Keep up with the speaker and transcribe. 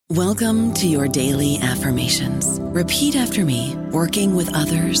Welcome to your daily affirmations. Repeat after me. Working with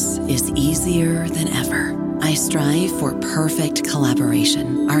others is easier than ever. I strive for perfect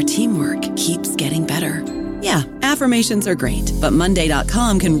collaboration. Our teamwork keeps getting better. Yeah, affirmations are great, but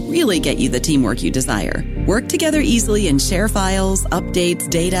Monday.com can really get you the teamwork you desire. Work together easily and share files, updates,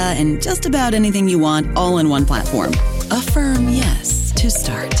 data, and just about anything you want all in one platform. Affirm yes to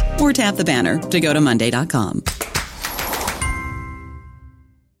start, or tap the banner to go to Monday.com.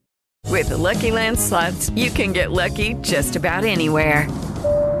 With the Lucky Land Slots, you can get lucky just about anywhere.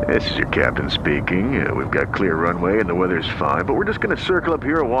 This is your captain speaking. We've got clear runway and the weather's fine, but we're just going to circle up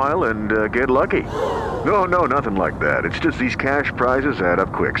here a while and get lucky. No, nothing like that. It's just these cash prizes add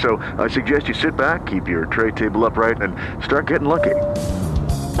up quick. So I suggest you sit back, keep your tray table upright, and start getting lucky.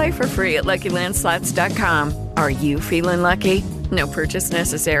 Play for free at LuckyLandSlots.com. Are you feeling lucky? No purchase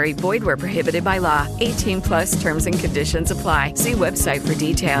necessary. Void where prohibited by law. 18+ terms and conditions apply. See website for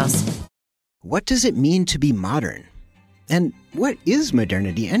details. What does it mean to be modern? And what is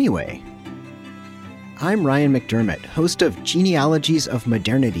modernity anyway? I'm Ryan McDermott, host of Genealogies of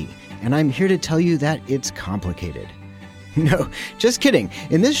Modernity, and I'm here to tell you that it's complicated. No, just kidding.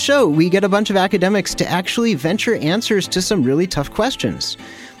 In this show, we get a bunch of academics to actually venture answers to some really tough questions.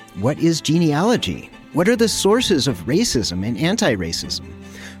 What is genealogy? What are the sources of racism and anti-racism?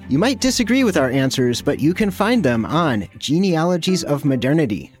 You might disagree with our answers, but you can find them on Genealogies of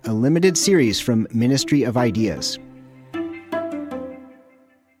Modernity, a limited series from Ministry of Ideas.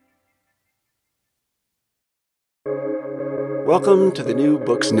 Welcome to the New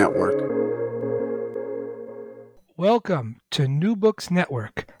Books Network. Welcome to New Books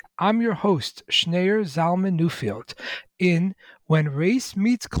Network. I'm your host, Schneur Zalman Newfield, in When Race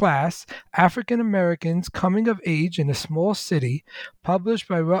Meets Class, African Americans Coming of Age in a Small City, published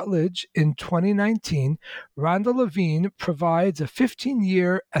by Routledge in 2019. Rhonda Levine provides a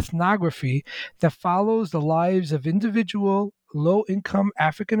 15-year ethnography that follows the lives of individual low-income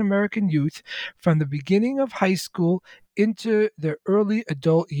African American youth from the beginning of high school into their early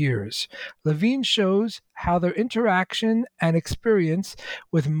adult years. Levine shows how their interaction and experience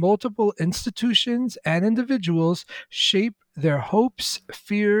with multiple institutions and individuals shape their hopes,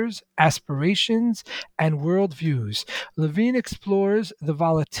 fears, aspirations, and worldviews. Levine explores the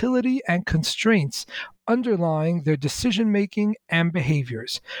volatility and constraints underlying their decision-making and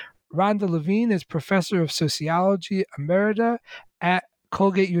behaviors. Rhonda Levine is professor of sociology emerita at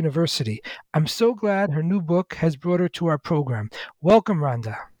Colgate University. I'm so glad her new book has brought her to our program. Welcome,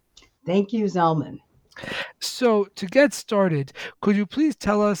 Rhonda. Thank you, Zalman. So to get started, could you please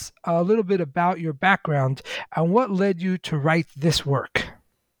tell us a little bit about your background and what led you to write this work?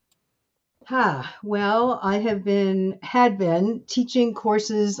 Well, I had been teaching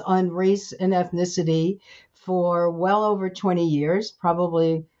courses on race and ethnicity for well over 20 years,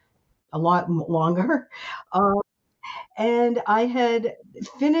 probably a lot longer. And I had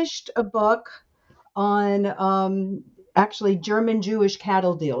finished a book on actually German Jewish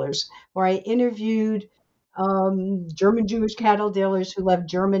cattle dealers, where I interviewed German Jewish cattle dealers who left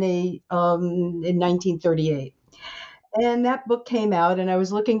Germany in 1938. And that book came out, and I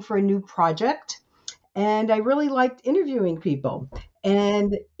was looking for a new project, and I really liked interviewing people.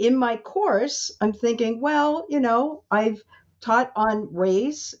 And in my course, I'm thinking, well, I've taught on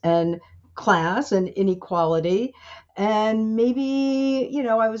race and class and inequality. And maybe,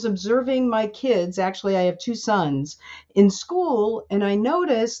 I was observing my kids. Actually, I have two sons in school. And I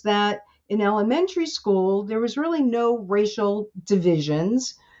noticed that in elementary school, there was really no racial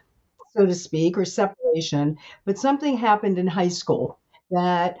divisions, so to speak, or separation. But something happened in high school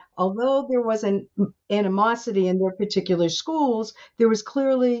that although there was an animosity in their particular schools, there was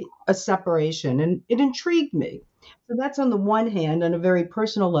clearly a separation. And it intrigued me. So that's on the one hand, on a very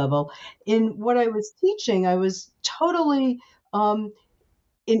personal level. In what I was teaching, I was totally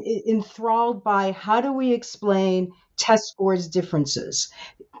enthralled by how do we explain test scores differences.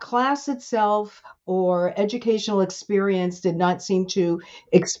 Class itself or educational experience did not seem to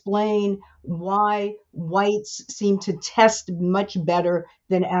explain why whites seem to test much better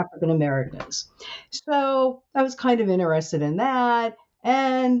than African Americans. So I was kind of interested in that.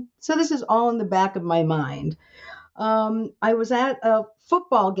 And so this is all in the back of my mind. I was at a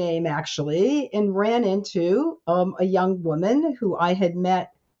football game, actually, and ran into a young woman who I had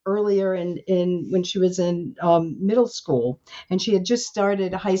met earlier in when she was in middle school, and she had just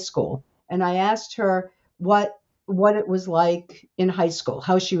started high school. And I asked her what it was like in high school,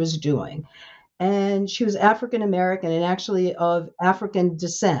 how she was doing. And she was African American and actually of African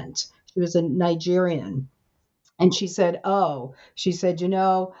descent. She was a Nigerian. And she said, I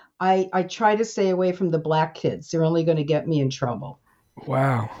try to stay away from the black kids. They're only going to get me in trouble.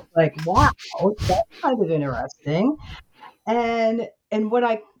 Wow. Like, wow, that's kind of interesting. And what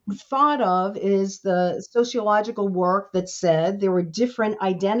I thought of is the sociological work that said there were different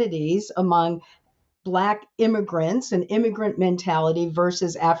identities among Black immigrants and immigrant mentality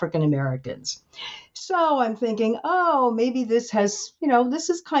versus African Americans. So I'm thinking, oh, maybe this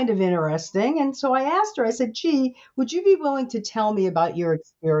is kind of interesting. And so I asked her, I said, gee, would you be willing to tell me about your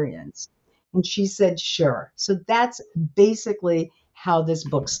experience? And she said, sure. So that's basically how this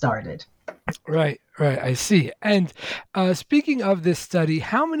book started. Right, right. I see. And speaking of this study,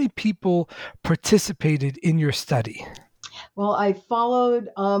 how many people participated in your study? Well, I followed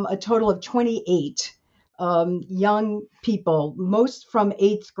a total of 28 young people, most from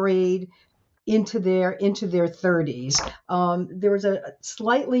eighth grade into their 30s. There was a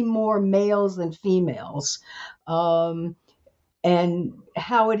slightly more males than females, and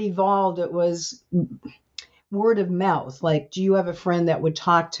how it evolved. It was word of mouth. Like, do you have a friend that would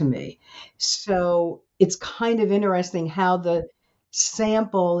talk to me? So it's kind of interesting how the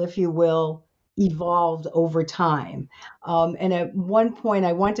sample, if you will, evolved over time. And at one point,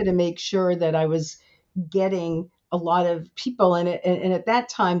 I wanted to make sure that I was getting a lot of people in it. And at that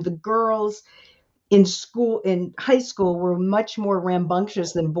time, the girls in high school were much more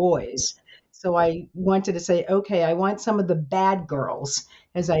rambunctious than boys. So I wanted to say, okay, I want some of the bad girls,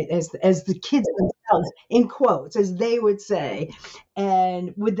 as the kids themselves, in quotes, as they would say,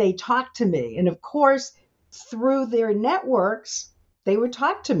 and would they talk to me? And of course, through their networks, they would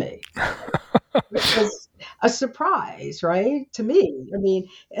talk to me, which was a surprise, right, to me. I mean,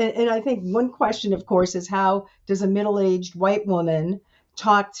 and I think one question, of course, is how does a middle-aged white woman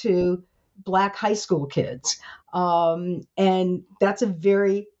talk to Black high school kids? And that's a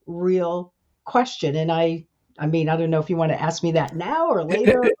very real question. And I mean, I don't know if you want to ask me that now or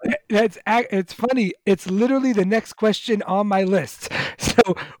later. It's funny. It's literally the next question on my list.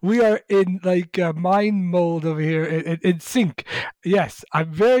 So we are in like mind mold over here in sync. Yes,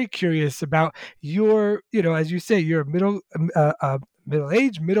 I'm very curious about your, as you say, you're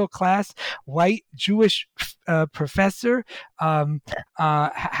middle-aged, middle-class, white Jewish professor.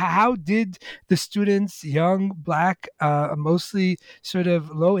 How did the students, young, Black, mostly sort of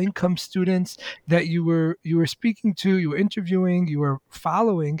low-income students that you were speaking to, you were interviewing, you were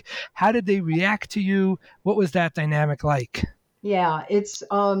following, how did they react to you? What was that dynamic like? Yeah, it's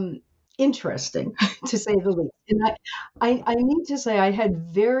interesting to say the least. And I need to say I had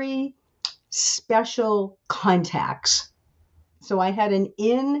very special contacts. So I had an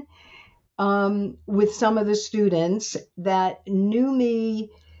in with some of the students that knew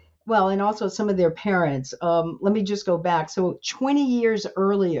me well, and also some of their parents. Let me just go back. So 20 years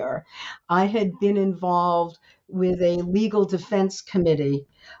earlier, I had been involved with a legal defense committee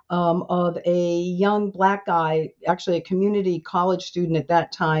of a young Black guy, actually a community college student at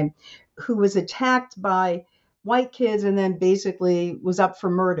that time, who was attacked by white kids and then basically was up for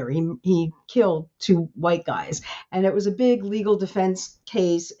murder. He killed two white guys. And it was a big legal defense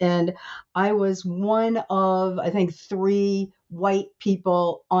case. And I was one of, I think, 3 white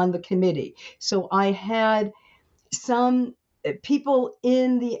people on the committee. So I had some people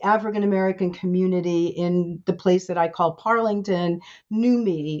in the African American community in the place that I call Parlington knew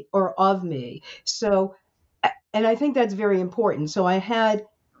me or of me. So, and I think that's very important. So I had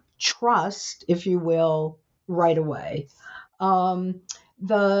trust, if you will, right away.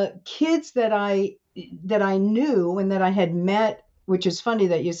 The kids that I knew and that I had met, which is funny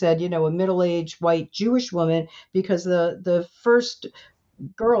that you said, a middle-aged white Jewish woman, because the first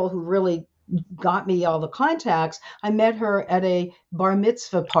girl who really got me all the contacts, I met her at a bar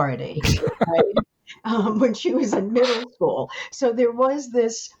mitzvah party, right? When she was in middle school. So there was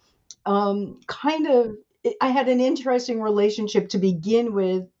this kind of, I had an interesting relationship to begin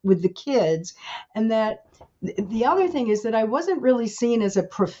with the kids. And that the other thing is that I wasn't really seen as a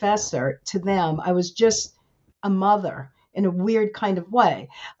professor to them. I was just a mother in a weird kind of way.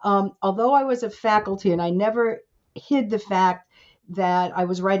 Although I was a faculty, and I never hid the fact that I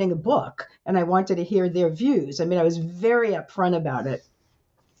was writing a book and I wanted to hear their views. I mean, I was very upfront about it,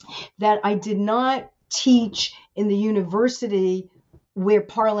 that I did not teach in the university where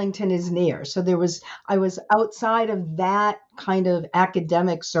Parlington is near. So I was outside of that kind of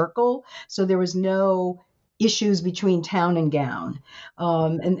academic circle. So there was no issues between town and gown.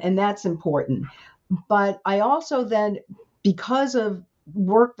 And that's important. But I also then, because of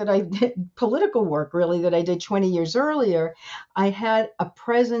work that I did, political work really, that I did 20 years earlier, I had a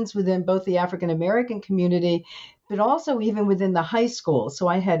presence within both the African American community, but also even within the high school. So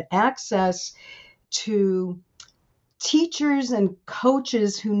I had access to teachers and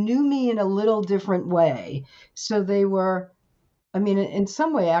coaches who knew me in a little different way. So they were I mean, in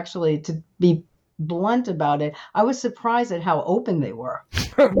some way, actually, to be blunt about it, I was surprised at how open they were.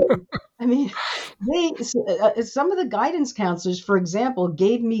 I mean, some of the guidance counselors, for example,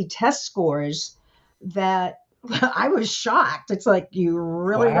 gave me test scores that I was shocked. It's like, you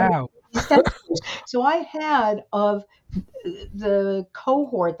really want Wow. these test scores? So I had, of the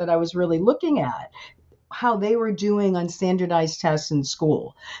cohort that I was really looking at, how they were doing on standardized tests in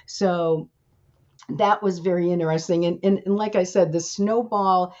school. So that was very interesting. And like I said, the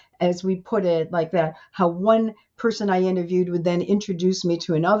snowball, as we put it like that, how one person I interviewed would then introduce me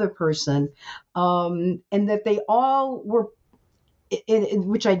to another person, and that they all were,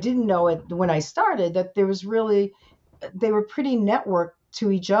 which I didn't know it when I started, that there was really, they were pretty networked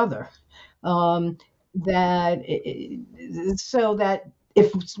to each other. That so that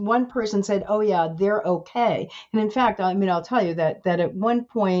if one person said, "Oh yeah, they're okay," and in fact, I mean, I'll tell you that at one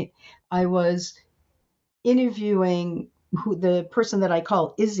point I was interviewing the person that I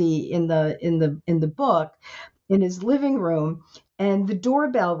call Izzy in the book, in his living room, and the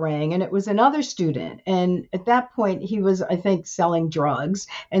doorbell rang, and it was another student, and at that point he was, I think, selling drugs,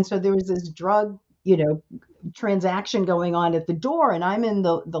 and so there was this drug, transaction going on at the door, and I'm in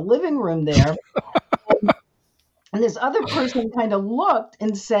the living room there. And this other person kind of looked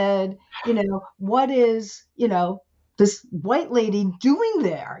and said, what is, this white lady doing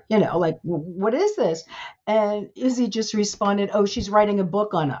there? Like, what is this? And Izzy just responded, "Oh, she's writing a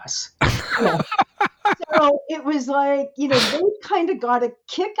book on us." So it was like, they kind of got a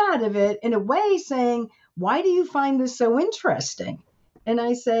kick out of it in a way, saying, "Why do you find this so interesting?" And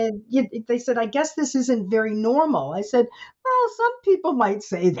I said, they said, "I guess this isn't very normal." I said, "Well, some people might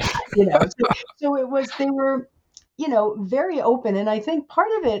say that." So it was, they were, very open. And I think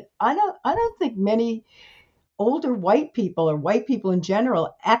part of it, I don't think many older white people, or white people in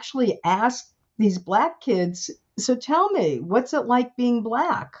general, actually ask these Black kids, "So tell me, what's it like being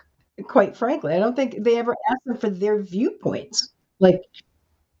Black?" Quite frankly, I don't think they ever asked them for their viewpoints. Like,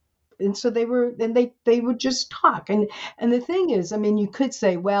 and so they would just talk. And the thing is, I mean, you could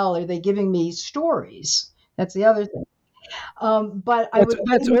say, "Well, are they giving me stories?" That's the other thing. But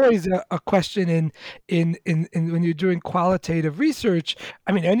that's always a question in when you're doing qualitative research.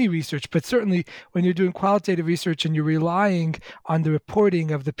 I mean, any research, but certainly when you're doing qualitative research and you're relying on the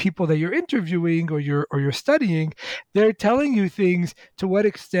reporting of the people that you're interviewing or you're studying, they're telling you things. To what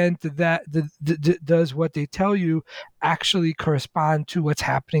extent that does what they tell you actually correspond to what's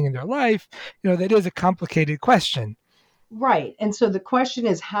happening in their life? That is a complicated question. Right. And so the question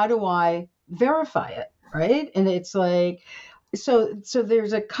is, how do I verify it? Right. And it's like, so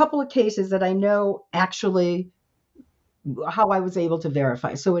there's a couple of cases that I know actually how I was able to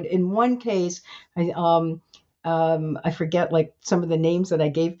verify. So in one case, I forget like some of the names that I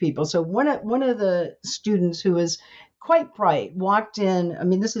gave people. So one of the students, who was quite bright, walked in. I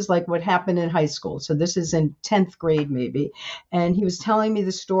mean, this is like what happened in high school. So this is in 10th grade maybe. And he was telling me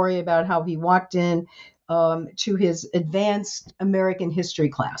the story about how he walked in to his advanced American history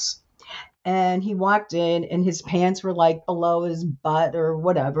class. And he walked in and his pants were like below his butt or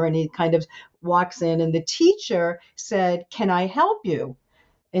whatever. And he kind of walks in, and the teacher said, "Can I help you?"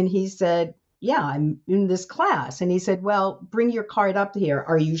 And he said, "Yeah, I'm in this class." And he said, "Well, bring your card up here.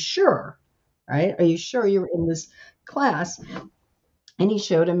 Are you sure? Right? Are you sure you're in this class?" And he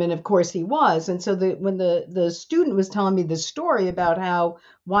showed him, and of course he was. And so when the student was telling me the story about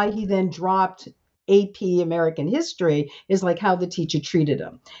why he then dropped AP American history, is like how the teacher treated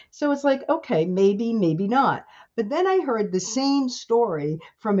him. So it's like, okay, maybe not. But then I heard the same story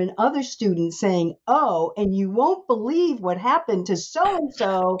from another student saying, "Oh, and you won't believe what happened to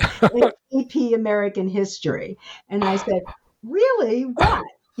so-and-so in AP American history." And I said, "Really? What?"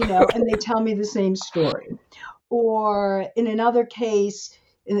 And they tell me the same story. Or in another case,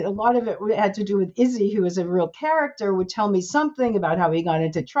 a lot of it had to do with Izzy, who is a real character, would tell me something about how he got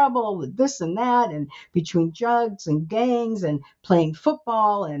into trouble with this and that, and between drugs and gangs and playing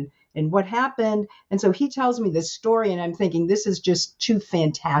football and what happened. And so he tells me this story, and I'm thinking, this is just too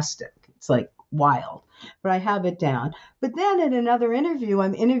fantastic. It's like wild, but I have it down. But then in another interview,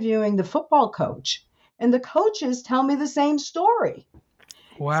 I'm interviewing the football coach, and the coaches tell me the same story.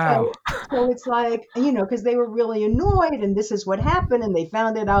 Wow. So it's like, because they were really annoyed, and this is what happened, and they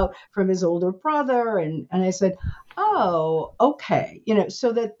found it out from his older brother. And I said, "Oh, okay."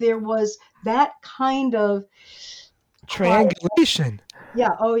 So that there was that kind of triangulation.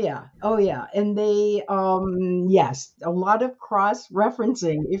 Yeah. Oh, yeah. Oh, yeah. And they, yes, a lot of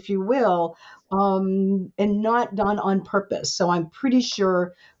cross-referencing, if you will, and not done on purpose. So I'm pretty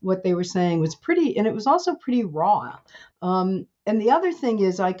sure what they were saying was pretty, and it was also pretty raw. And the other thing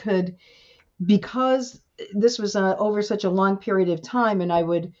is, because this was over such a long period of time, and I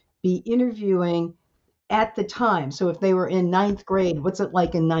would be interviewing at the time. So if they were in ninth grade, what's it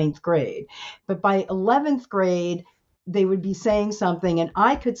like in ninth grade? But by 11th grade, they would be saying something, and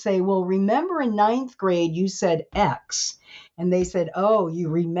I could say, well, remember in ninth grade, you said X. And they said, oh, you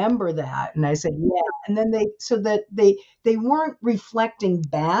remember that? And I said, yeah. And then they weren't reflecting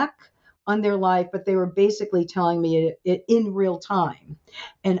back on their life, but they were basically telling me it in real time.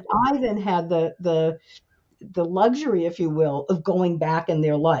 And I then had the luxury, if you will, of going back in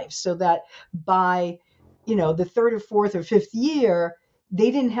their life, so that by the third or fourth or fifth year, they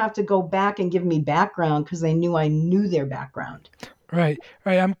didn't have to go back and give me background because they knew I knew their background. Right.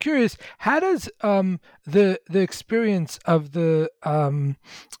 I'm curious, how does the experience of the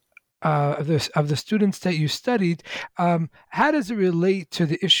students that you studied, how does it relate to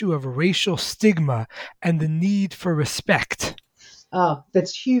the issue of racial stigma and the need for respect? Oh,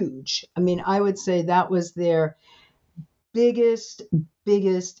 that's huge. I mean, I would say that was their biggest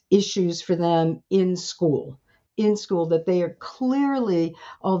issues for them in school, that they are clearly,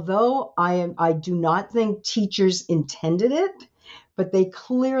 although I do not think teachers intended it, but they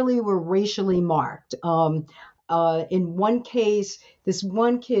clearly were racially marked. In one case, this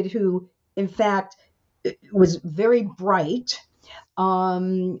one kid who, in fact, was very bright,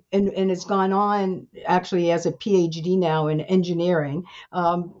 and has gone on actually as a PhD now in engineering.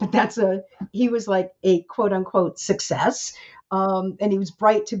 But he was like a quote unquote success. And he was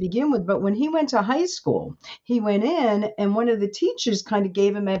bright to begin with. But when he went to high school, he went in and one of the teachers kind of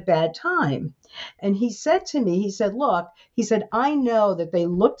gave him a bad time. And he said to me, he said, look, I know that they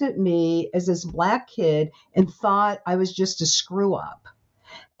looked at me as this black kid and thought I was just a screw up.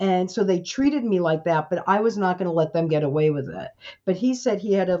 And so they treated me like that, but I was not going to let them get away with it. But he said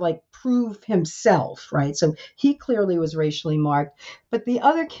he had to prove himself, right? So he clearly was racially marked. But the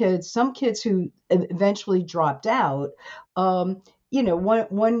other kids, some kids who eventually dropped out,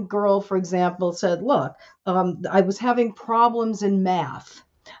 one girl, for example, said, look, I was having problems in math.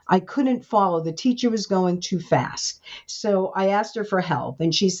 I couldn't follow. The teacher was going too fast. So I asked her for help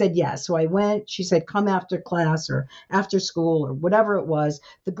and she said yes. So I went, she said, come after class or after school or whatever it was.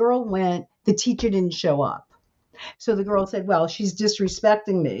 The girl went, the teacher didn't show up. So the girl said, well, she's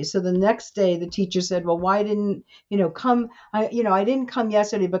disrespecting me. So the next day the teacher said, well, why didn't, come? I didn't come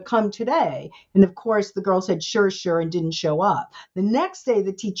yesterday, but come today. And of course the girl said, sure, and didn't show up. The next day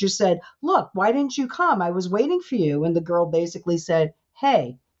the teacher said, look, why didn't you come? I was waiting for you. And the girl basically said,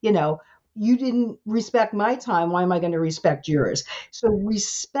 hey, you didn't respect my time. Why am I going to respect yours? So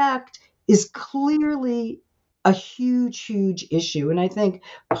respect is clearly a huge issue. And I think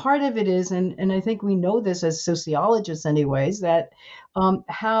part of it is, and I think we know this as sociologists anyways, that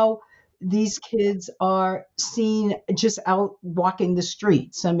how these kids are seen just out walking the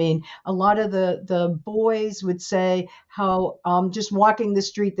streets. I mean, a lot of the boys would say how just walking the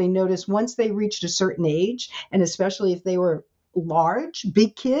street, they notice once they reached a certain age, and especially if they were large,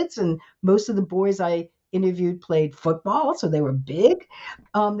 big kids, and most of the boys I interviewed played football, so they were big.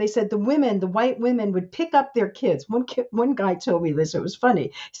 They said the white women would pick up their kids. One guy told me this, it was funny.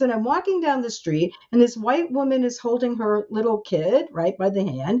 He said, I'm walking down the street and this white woman is holding her little kid right by the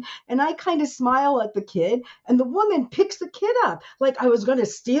hand, and I kind of smile at the kid, and the woman picks the kid up like I was going to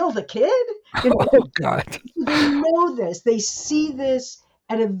steal the kid. Oh, God. They know this. They see this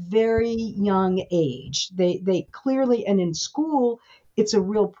at a very young age. They clearly, and in school, it's a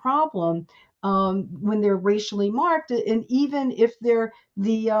real problem when they're racially marked, and even if they're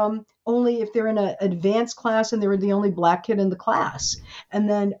if they're in an advanced class and they're the only black kid in the class, and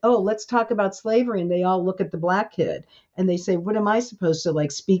then let's talk about slavery, and they all look at the black kid and they say, what am I supposed to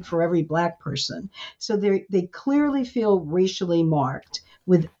speak for every black person? So they clearly feel racially marked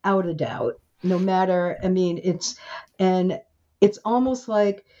without a doubt, no matter. I mean, it's almost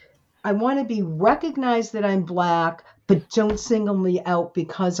like I want to be recognized that I'm black, but don't single me out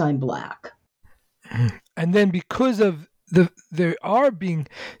because I'm black. And then because of they are being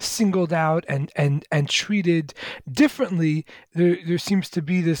singled out and treated differently, there seems to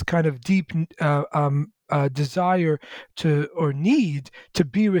be this kind of deep desire to, or need to,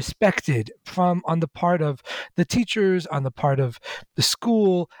 be respected on the part of the teachers, on the part of the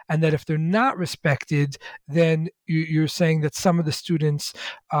school, and that if they're not respected, then you're saying that some of the students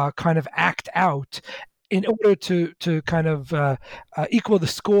kind of act out in order to kind of equal the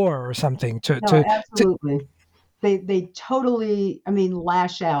score or something. Absolutely. They totally,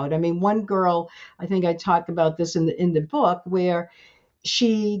 lash out. One girl, I think I talk about this in the book, where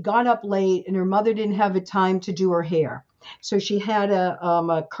she got up late and her mother didn't have the time to do her hair. So she had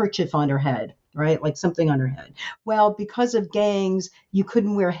a kerchief on her head, right? Like something on her head. Well, because of gangs, you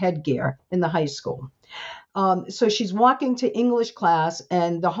couldn't wear headgear in the high school. So she's walking to English class,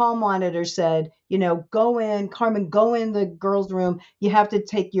 and the hall monitor said, go in, Carmen, go in the girls' room. You have to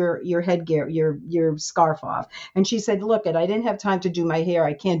take your headgear, your scarf off. And she said, look, I didn't have time to do my hair.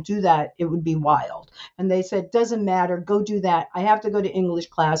 I can't do that. It would be wild. And they said, doesn't matter. Go do that. I have to go to English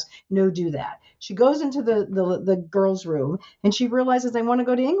class. No, do that. She goes into the girls' room, and she realizes I want to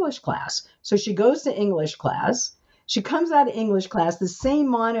go to English class. So she goes to English class. She comes out of English class. The same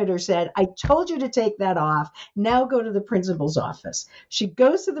monitor said, I told you to take that off. Now go to the principal's office. She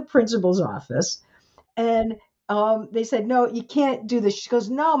goes to the principal's office, and they said, no, you can't do this. She goes,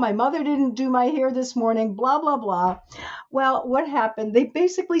 no, my mother didn't do my hair this morning, blah, blah, blah. Well, what happened? They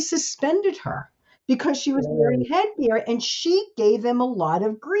basically suspended her because she was wearing headgear, and she gave them a lot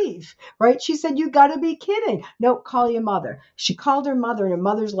of grief, right? She said, you got to be kidding. No, call your mother. She called her mother, and her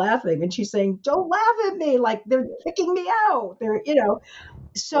mother's laughing, and she's saying, don't laugh at me. Like, they're kicking me out.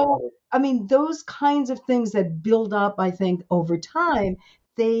 So, I mean, those kinds of things that build up, I think, over time,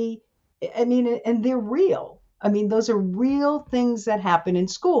 and they're real. I mean, those are real things that happen in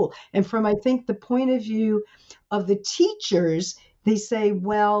school. And from, I think, the point of view of the teachers, they say,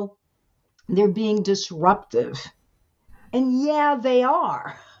 well, they're being disruptive. And yeah, they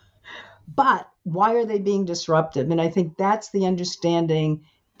are. But why are they being disruptive? And I think that's the understanding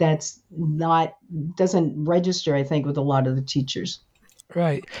doesn't register, I think, with a lot of the teachers.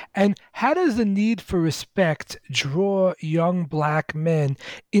 Right. And how does the need for respect draw young Black men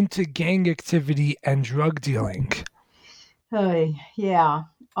into gang activity and drug dealing? Yeah.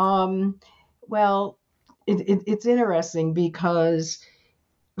 Well, it's interesting because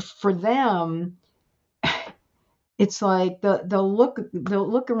for them, it's like they'll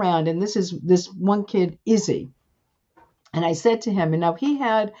look around, and this one kid, Izzy. And I said to him, and now he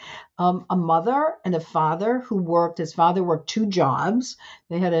had a mother and a father who worked. His father worked 2 jobs.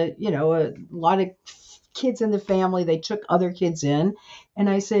 They had a lot of kids in the family. They took other kids in. And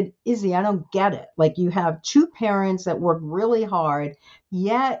I said, Izzy, I don't get it. Like, you have 2 parents that work really hard,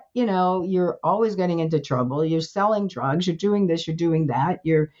 yet, you're always getting into trouble. You're selling drugs. You're doing this. You're doing that.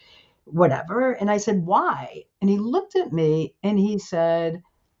 You're whatever. And I said, why? And he looked at me and he said,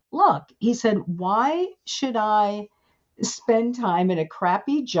 why should I spend time in a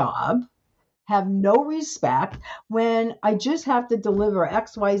crappy job, have no respect, when I just have to deliver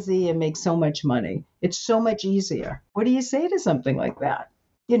XYZ and make so much money? It's so much easier. What do you say to something like that?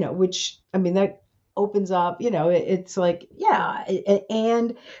 Which, I mean, that opens up, it's like, yeah.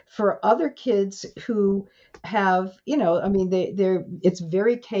 And for other kids who have, it's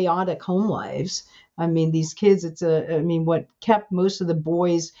very chaotic home lives. I mean, these kids, what kept most of the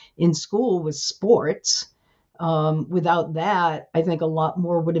boys in school was sports. Without that, I think a lot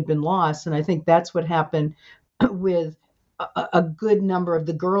more would have been lost. And I think that's what happened with a good number of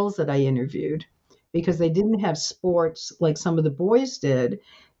the girls that I interviewed, because they didn't have sports like some of the boys did.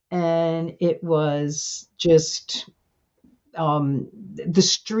 And it was just, the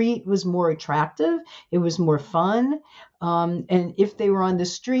street was more attractive. It was more fun. And if they were on the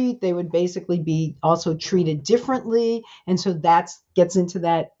street, they would basically be also treated differently. And so that gets into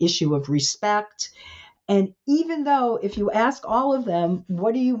that issue of respect. And even though if you ask all of them,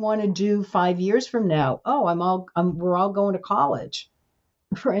 what do you want to do 5 years from now? Oh, we're all going to college,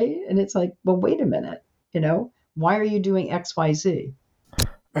 right? And it's like, well, wait a minute, why are you doing X, Y, Z?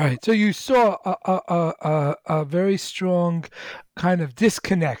 Right. So you saw a very strong kind of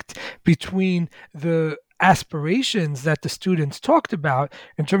disconnect between the aspirations that the students talked about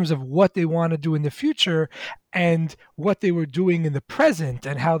in terms of what they want to do in the future and what they were doing in the present,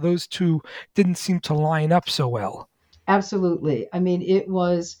 and how those two didn't seem to line up so well. Absolutely. I mean, it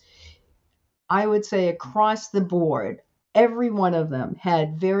was, I would say, across the board, every one of them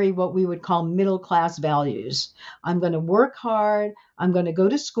had very, what we would call middle class values. I'm going to work hard. I'm going to go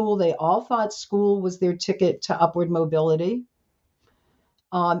to school. They all thought school was their ticket to upward mobility.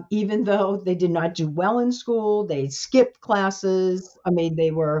 Even though they did not do well in school, they skipped classes. I mean,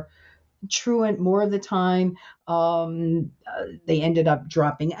 they were truant more of the time. They ended up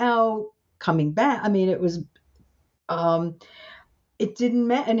dropping out, coming back. I mean, it was, it didn't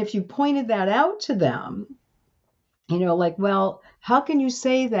matter. And if you pointed that out to them, like, well, how can you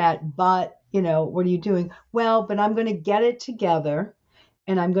say that? But, what are you doing? Well, but I'm going to get it together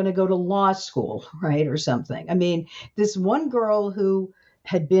and I'm going to go to law school, right? Or something. I mean, this one girl who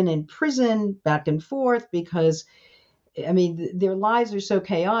had been in prison back and forth because, I mean, their lives are so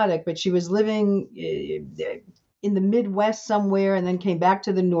chaotic, but she was living in the Midwest somewhere and then came back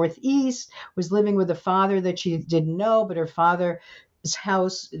to the Northeast, was living with a father that she didn't know, but her father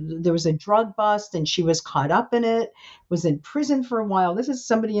house, there was a drug bust and she was caught up in it, was in prison for a while. This is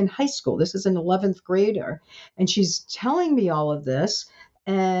somebody in high school. This is an 11th grader. And she's telling me all of this.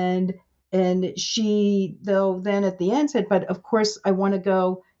 And she, though, then at the end said, but of course, I want to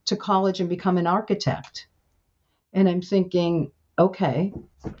go to college and become an architect. And I'm thinking, okay.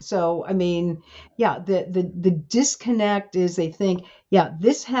 So, I mean, yeah, the disconnect is they think, yeah,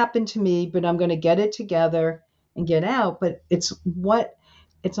 this happened to me, but I'm going to get it together and get out. But it's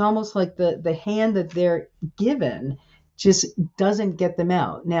almost like the hand that they're given just doesn't get them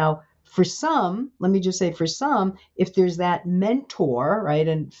out. Now, for some, let me just say for some, if there's that mentor, right?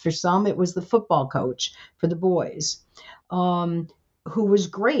 And for some, it was the football coach for the boys, who was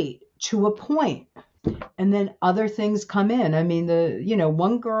great to a point. And then other things come in. I mean,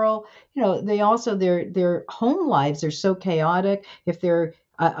 one girl, they also, their home lives are so chaotic. If they're,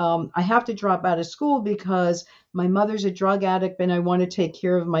 I have to drop out of school because my mother's a drug addict and I want to take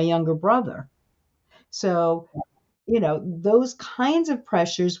care of my younger brother. So, those kinds of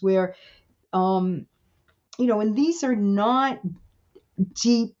pressures where, and these are not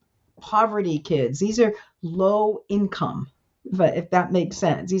deep poverty kids. These are low income, if that makes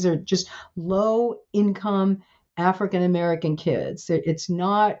sense. These are just low income African American kids. It's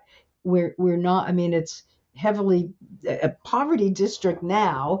not, we're not, I mean, it's heavily a poverty district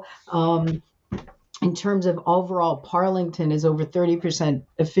now. In terms of overall, Parlington is over 30%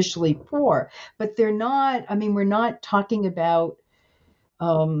 officially poor, but they're not, I mean, we're not talking about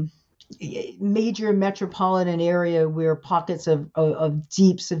major metropolitan area where pockets of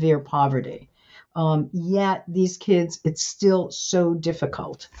deep, severe poverty. Yet these kids, it's still so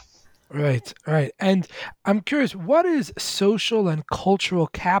difficult. Right. And I'm curious, what is social and cultural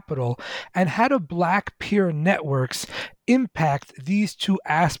capital, and how do Black peer networks impact these two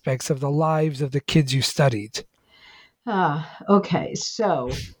aspects of the lives of the kids you studied? Okay.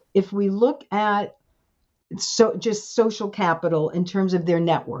 So if we look at just social capital in terms of their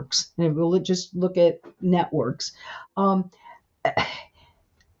networks, and we'll just look at networks,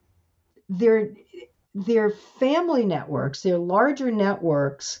 their family networks, their larger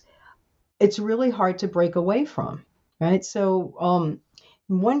networks, it's really hard to break away from, right? So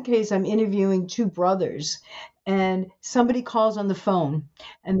in one case, I'm interviewing two brothers, and somebody calls on the phone,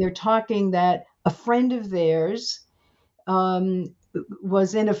 and they're talking that a friend of theirs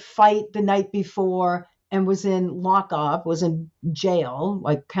was in a fight the night before and was in lockup, was in jail,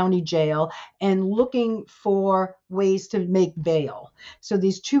 like county jail, and looking for ways to make bail. So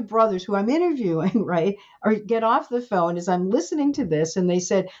these two brothers who I'm interviewing, right, get off the phone as I'm listening to this, and they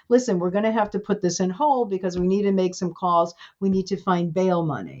said, listen, we're going to have to put this in hold because we need to make some calls. We need to find bail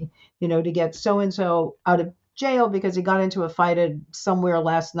money, to get so-and-so out of jail because he got into a fight somewhere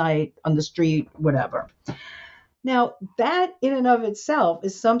last night on the street, whatever. Now, that in and of itself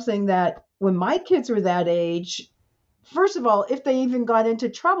is something that when my kids were that age, first of all, if they even got into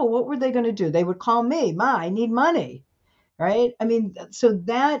trouble, what were they going to do? They would call me, Ma, I need money, right? I mean, so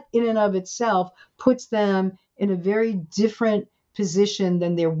that in and of itself puts them in a very different position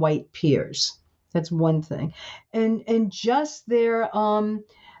than their white peers. That's one thing. And just their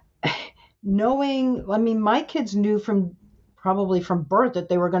knowing, I mean, my kids knew probably from birth that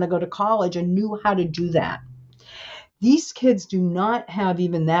they were going to go to college and knew how to do that. These kids do not have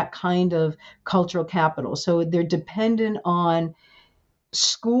even that kind of cultural capital. So they're dependent on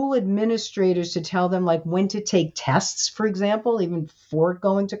school administrators to tell them like when to take tests, for example, even before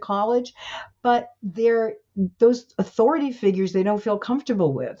going to college. But those authority figures they don't feel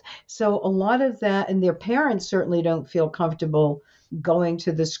comfortable with. So a lot of that, and their parents certainly don't feel comfortable going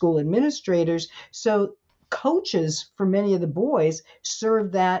to the school administrators. So coaches for many of the boys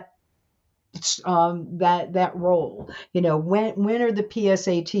serve that role. When are the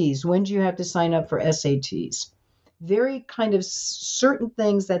PSATs? When do you have to sign up for SATs? Very kind of certain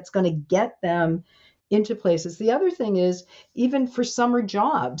things that's going to get them into places. The other thing is, even for summer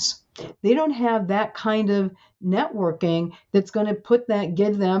jobs, they don't have that kind of networking that's going to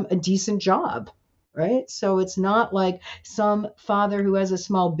give them a decent job. Right? So it's not like some father who has a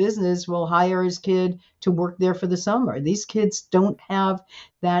small business will hire his kid to work there for the summer. These kids don't have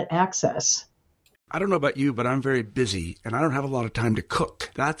that access. I don't know about you, but I'm very busy and I don't have a lot of time to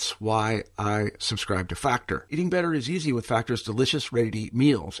cook. That's why I subscribe to Factor. Eating better is easy with Factor's delicious, ready-to-eat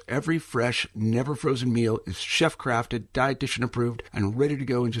meals. Every fresh, never frozen meal is chef-crafted, dietitian approved, and ready to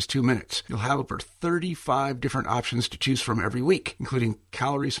go in just 2 minutes. You'll have over 35 different options to choose from every week, including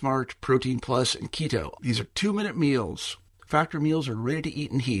Calorie Smart, Protein Plus, and Keto. These are 2-minute meals. Factor meals are ready to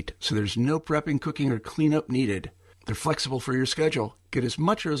eat and heat, so there's no prepping, cooking, or cleanup needed. They're flexible for your schedule. Get as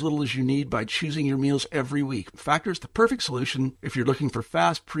much or as little as you need by choosing your meals every week. Factor is the perfect solution if you're looking for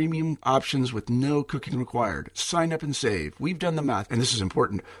fast, premium options with no cooking required. Sign up and save. We've done the math, and this is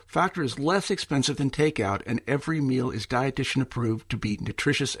important. Factor is less expensive than takeout, and every meal is dietitian approved to be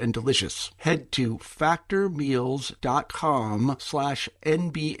nutritious and delicious. Head to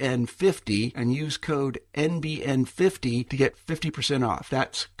factormeals.com/NBN50 and use code NBN50 to get 50% off.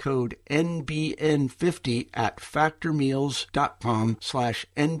 That's code NBN50 at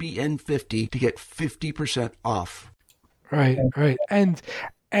factormeals.com/NBN50 to get 50% off. Right. And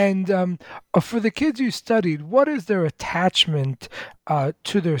for the kids you studied, what is their attachment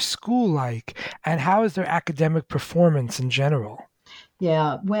to their school like, and how is their academic performance in general?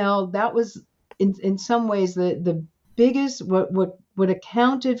 Yeah, well, that was in some ways the biggest what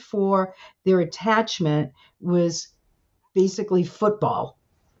accounted for their attachment was basically football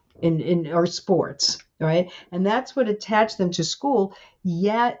in or sports, right? And that's what attached them to school.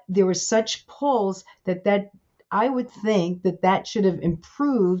 Yet there were such pulls that I would think that should have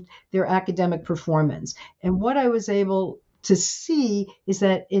improved their academic performance. And what I was able to see is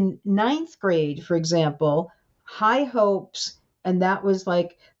that in ninth grade, for example, high hopes, and that was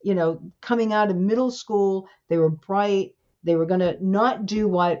like, coming out of middle school, they were bright, they were going to not do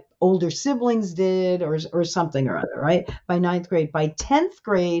what older siblings did or something or other, right? By ninth grade. By 10th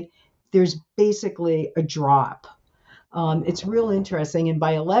grade, there's basically a drop. It's real interesting. And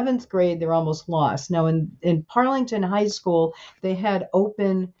by 11th grade, they're almost lost. Now, in Parlington High School, they had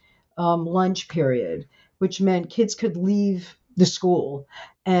open lunch period, which meant kids could leave the school.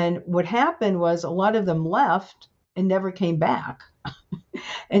 And what happened was a lot of them left and never came back.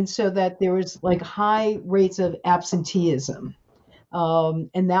 And so that there was like high rates of absenteeism.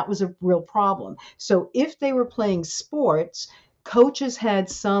 And that was a real problem. So if they were playing sports, coaches had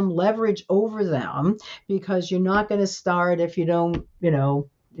some leverage over them, because you're not going to start if you don't,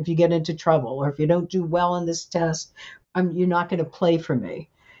 if you get into trouble, or if you don't do well in this test, you're not going to play for me.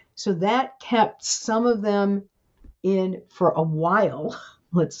 So that kept some of them in for a while,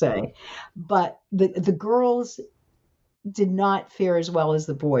 let's say. But the girls did not fare as well as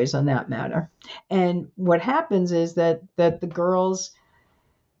the boys on that matter. And what happens is that the girls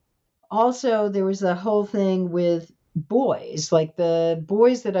also, there was a whole thing with boys, like the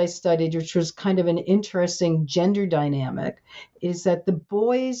boys that I studied, which was kind of an interesting gender dynamic, is that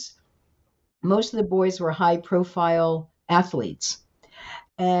most of the boys were high profile athletes,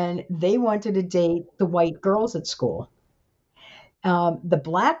 and they wanted to date the white girls at school. The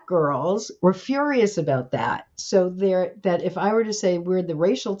black girls were furious about that. So that if I were to say where the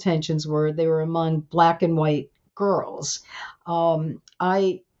racial tensions were, they were among black and white girls.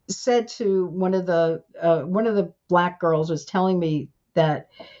 I said to one of the black girls was telling me that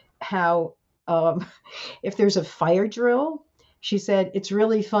how if there's a fire drill, she said it's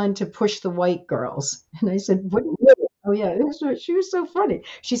really fun to push the white girls. And I said, what do you mean? Oh yeah, she was so funny.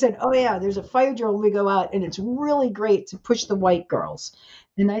 She said, oh yeah, there's a fire drill when we go out, and it's really great to push the white girls.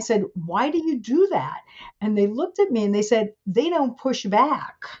 And I said, why do you do that? And they looked at me and they said, they don't push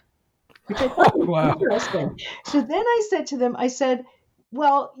back, which I thought was Wow. interesting. So then I said to them, I said,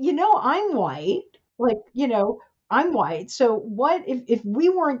 well, I'm white, I'm white. So what if we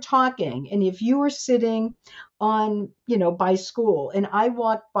weren't talking, and if you were sitting on, by school, and I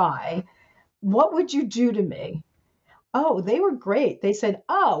walked by, what would you do to me? Oh, they were great. They said,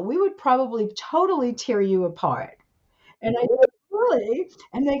 oh, we would probably totally tear you apart. And I said, really?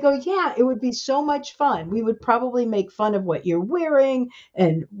 And they go, yeah, it would be so much fun. We would probably make fun of what you're wearing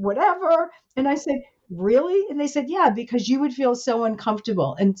and whatever. And I said, really? And they said, yeah, because you would feel so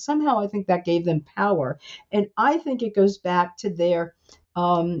uncomfortable. And somehow I think that gave them power. And I think it goes back to their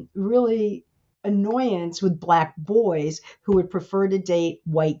really annoyance with black boys who would prefer to date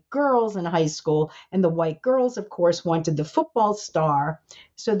white girls in high school. And the white girls, of course, wanted the football star.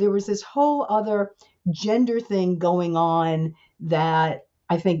 So there was this whole other gender thing going on that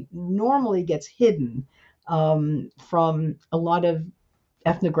I think normally gets hidden from a lot of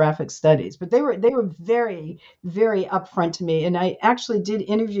ethnographic studies. But they were very, very upfront to me. And I actually did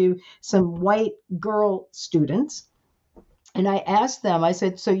interview some white girl students. And I asked them, I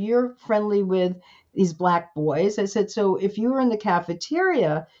said, so you're friendly with these black boys? I said, so if you were in the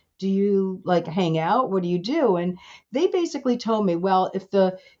cafeteria, do you hang out? What do you do? And they basically told me, well,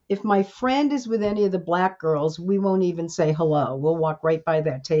 if my friend is with any of the black girls, we won't even say hello. We'll walk right by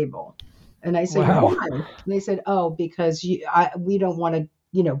their table. And I said, Wow. why? And they said, oh, because we don't want to,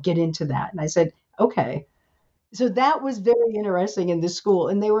 get into that. And I said, okay. So that was very interesting in this school.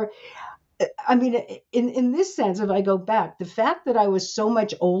 And they were, in this sense, if I go back, the fact that I was so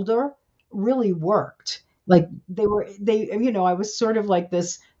much older really worked. Like I was sort of like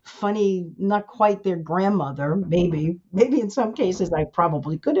this funny, not quite their grandmother, maybe in some cases I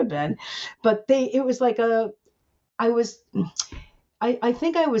probably could have been, but it was like I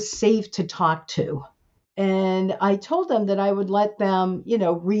think I was safe to talk to. And I told them that I would let them,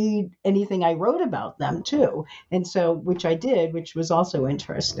 read anything I wrote about them too. And so, which I did, which was also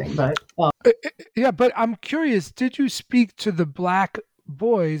interesting. But Yeah, but I'm curious, did you speak to the black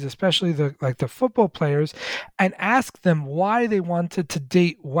boys, especially the football players, and ask them why they wanted to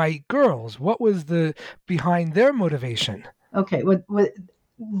date white girls? What was the behind their motivation? Okay, what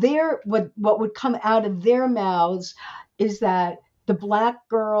would come out of their mouths is that the black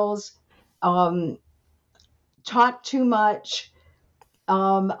girls talk too much. They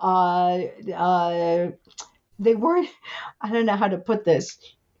weren't, I don't know how to put this,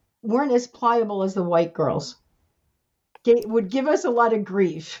 weren't as pliable as the white girls. Would give us a lot of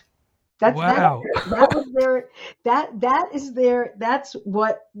grief. Wow. That's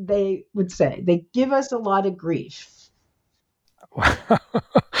what they would say. They give us a lot of grief.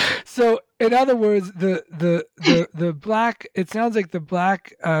 So, in other words, the black, it sounds like the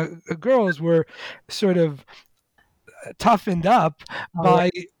black girls were sort of toughened up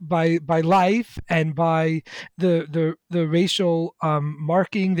by life and by the racial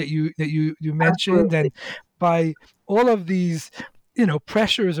marking that you mentioned. Absolutely. And by all of these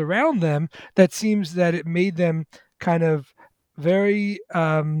pressures around them, that seems that it made them kind of very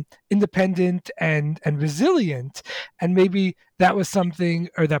independent and resilient, and maybe that was something,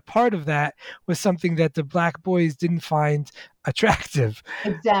 or that part of that was something that the black boys didn't find attractive.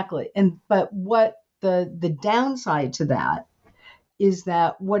 Exactly. But what the downside to that is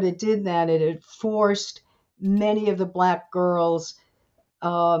that what it did, that it forced many of the black girls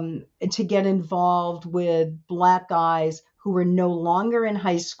to get involved with black guys who were no longer in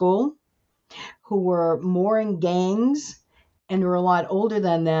high school, who were more in gangs, and were a lot older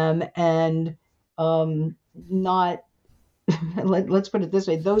than them, and not, let's put it this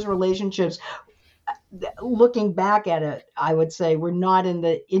way, those relationships, looking back at it, I would say, were not in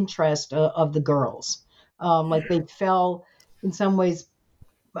the interest of the girls. Like they fell, in some ways,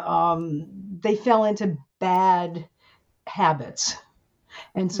 they fell into bad habits.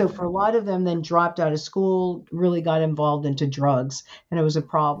 And so for a lot of them, then dropped out of school, really got involved into drugs, and it was a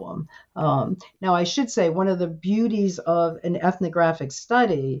problem. Now, I should say one of the beauties of an ethnographic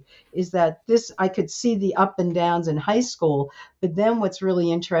study is that I could see the up and downs in high school, but then what's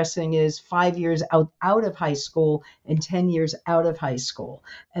really interesting is 5 years out of high school and 10 years out of high school.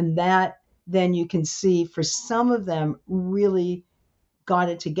 And that then you can see for some of them really got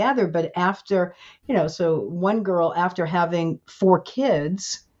it together. But after, so one girl, after having 4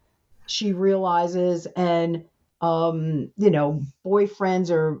 kids, she realizes, and,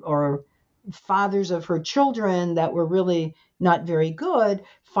 boyfriends or fathers of her children that were really not very good,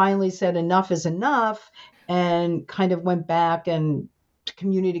 finally said enough is enough, and kind of went back and to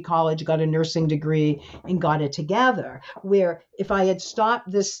community college, got a nursing degree, and got it together. Where if I had stopped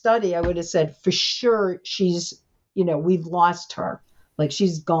this study, I would have said, for sure, she's, we've lost her. Like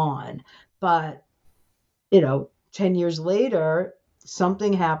she's gone. But, 10 years later,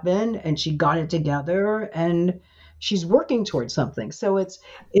 something happened and she got it together and she's working towards something. So it's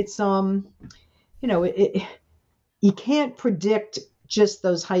you can't predict just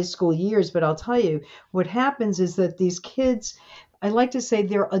those high school years, but I'll tell you what happens is that these kids, I like to say,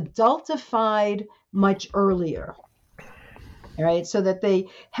 they're adultified much earlier. All right. So that they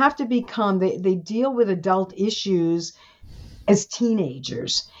have to become, they deal with adult issues as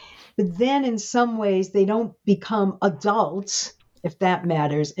teenagers, but then in some ways they don't become adults, if that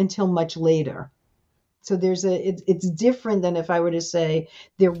matters, until much later. So it's different than if I were to say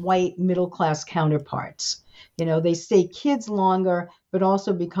their white middle class counterparts. They stay kids longer, but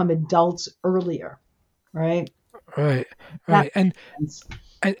also become adults earlier, right? Right.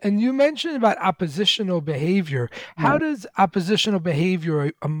 And you mentioned about oppositional behavior. How does oppositional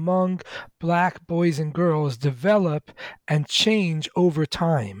behavior among black boys and girls develop and change over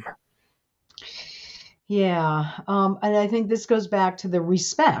time? Yeah. And I think this goes back to the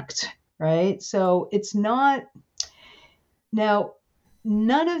respect, right? So it's not, now,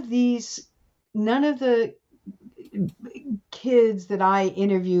 none of the kids that I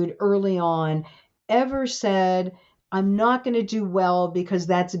interviewed early on ever said, I'm not going to do well because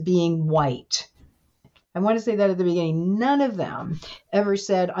that's being white. I want to say that at the beginning. None of them ever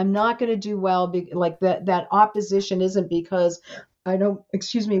said, I'm not going to do well. Like that opposition isn't because I don't,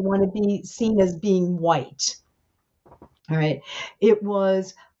 want to be seen as being white. All right. It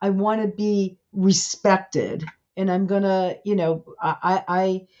was, I want to be respected, and I'm going to,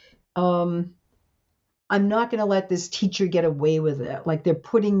 I'm not going to let this teacher get away with it. Like they're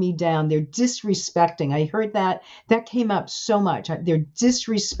putting me down. They're disrespecting. I heard that came up so much. They're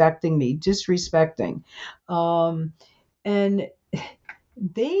disrespecting me, disrespecting. And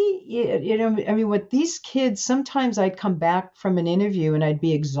I mean, with these kids, sometimes I'd come back from an interview and I'd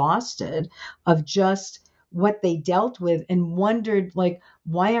be exhausted of just what they dealt with and wondered, like,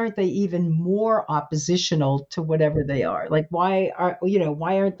 why aren't they even more oppositional to whatever they are? Like, why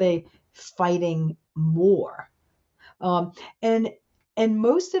aren't they fighting more? And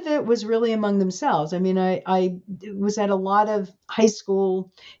most of it was really among themselves. I mean, I was at a lot of high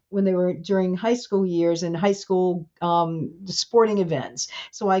school when they were during high school years and high school sporting events.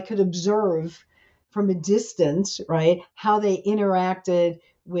 So I could observe from a distance, right, how they interacted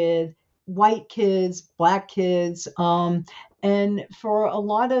with white kids, black kids. And for a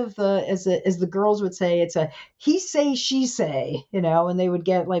lot of as the girls would say, it's a he say, she say, and they would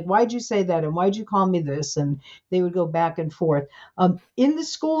get like, why'd you say that? And why'd you call me this? And they would go back and forth. In the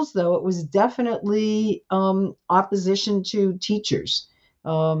schools, though, it was definitely opposition to teachers.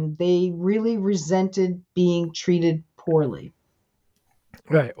 They really resented being treated poorly.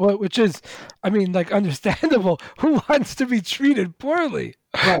 Right. Well, which is, I mean, like, understandable. Who wants to be treated poorly?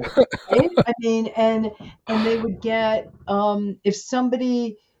 Right. I mean, and they would get if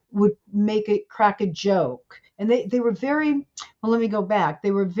somebody would crack a joke, and they were very well. Let me go back.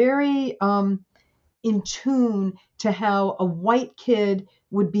 They were very in tune to how a white kid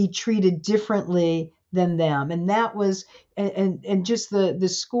would be treated differently than them, and that was and just the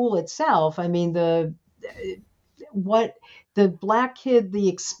school itself. I mean, what the black kid, the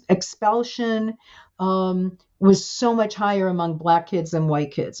expulsion was so much higher among black kids than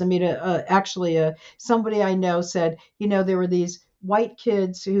white kids. I mean, actually, somebody I know said, there were these white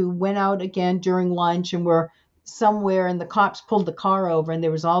kids who went out again during lunch and were somewhere, and the cops pulled the car over, and there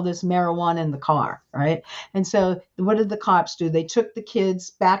was all this marijuana in the car, right? And so, what did the cops do? They took the kids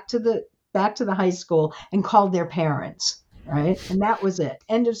back to the high school and called their parents. Right. And that was it.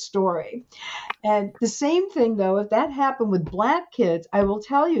 End of story. And the same thing, though, if that happened with black kids, I will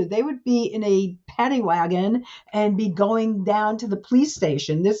tell you, they would be in a paddy wagon and be going down to the police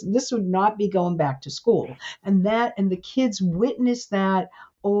station. This would not be going back to school. And the kids witnessed that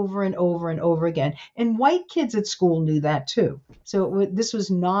over and over and over again. And white kids at school knew that, too. So this was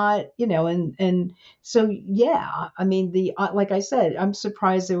not, and so, yeah, I mean, like I said, I'm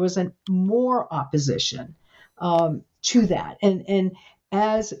surprised there wasn't more opposition to that. And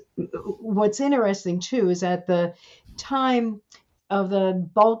as what's interesting too is at the time of the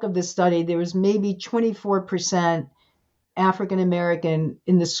bulk of the study, there was maybe 24% African American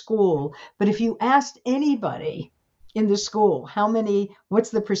in the school. But if you asked anybody in the school,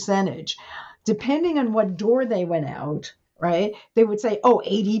 what's the percentage? Depending on what door they went out, right? They would say,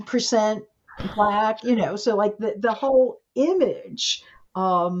 80% black, so like the whole image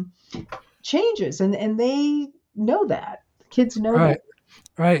changes, and they know that. Kids know that.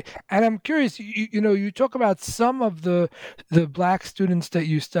 Right. And I'm curious, you talk about some of the black students that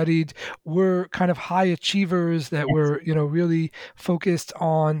you studied were kind of high achievers that were, really focused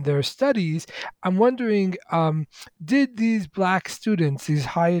on their studies. I'm wondering, did these black students, these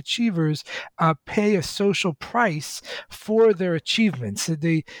high achievers, pay a social price for their achievements? Did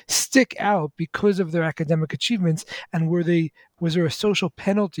they stick out because of their academic achievements? And was there a social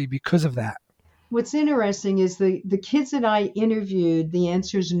penalty because of that? What's interesting is the kids that I interviewed, the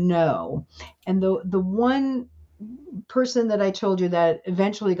answer is no. And the one person that I told you that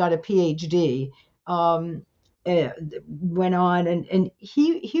eventually got a PhD went on, and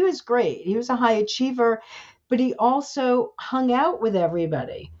he was great. He was a high achiever, but he also hung out with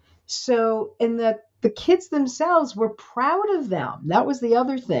everybody. So, and the kids themselves were proud of them. That was the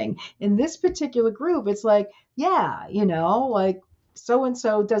other thing. In this particular group, it's like, yeah, like,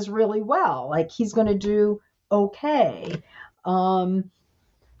 so-and-so does really well. Like, he's going to do okay.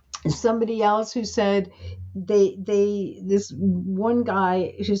 Somebody else who said this one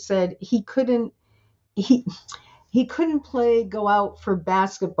guy who said he couldn't go out for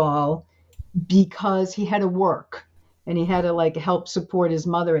basketball because he had to work, and he had to like help support his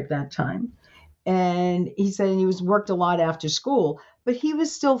mother at that time. And he said he was worked a lot after school, but he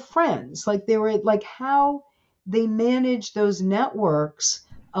was still friends. Like, they were like, how they managed those networks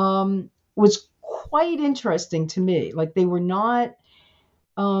was quite interesting to me. Like, they were not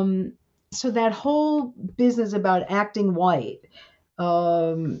so that whole business about acting white.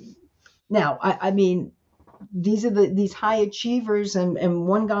 Now, I mean, these are these high achievers, and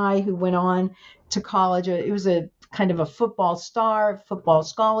one guy who went on to college, it was a kind of a football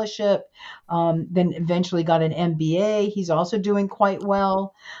scholarship, then eventually got an MBA. He's also doing quite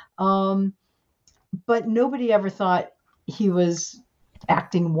well. but nobody ever thought he was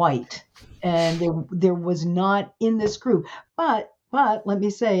acting white, and there was not in this group. But let me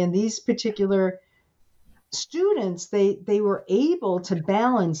say, in these particular students, they were able to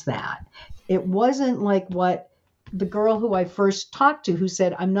balance that. It wasn't like what the girl who I first talked to, who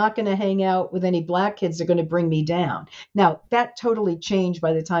said, I'm not going to hang out with any black kids, they're going to bring me down. Now, that totally changed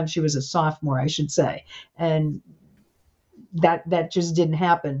by the time she was a sophomore, I should say. And that just didn't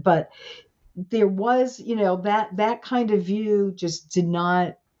happen. But there was, that kind of view just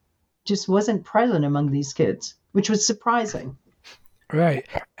wasn't present among these kids, which was surprising. Right.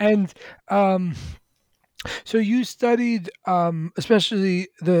 And so you studied, especially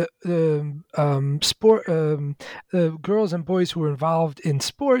the sport, the girls and boys who were involved in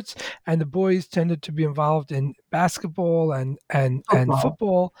sports, and the boys tended to be involved in basketball and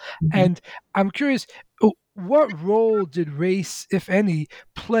football. Mm-hmm. And I'm curious, what role did race, if any,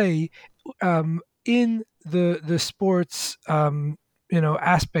 play in the sports,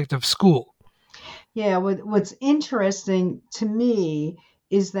 aspect of school? Yeah, what's interesting to me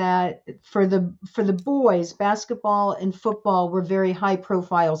is that for the boys, basketball and football were very high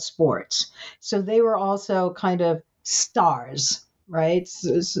profile sports. So they were also kind of stars, right?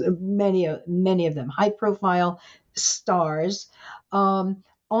 So many of them high profile stars. On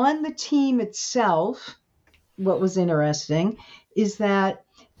the team itself, what was interesting is that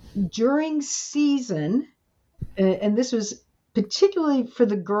during season, and this was particularly for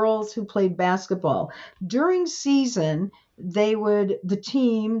the girls who played basketball, during season, the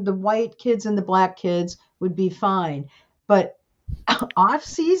team, the white kids and the black kids would be fine. But off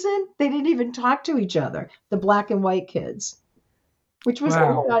season, they didn't even talk to each other, the black and white kids, which was,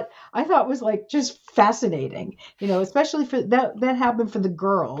 wow. I thought was like just fascinating, especially for that happened for the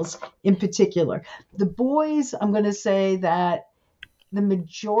girls in particular. The boys, I'm going to say that the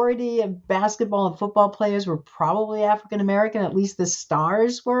majority of basketball and football players were probably African American, at least the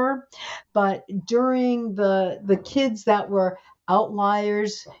stars were. But during the kids that were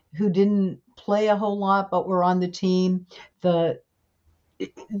outliers who didn't play a whole lot but were on the team,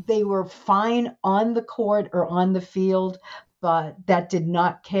 they were fine on the court or on the field, but that did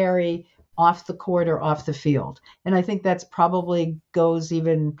not carry off the court or off the field. And I think that's probably goes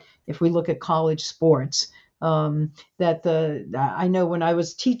even if we look at college sports. I know when I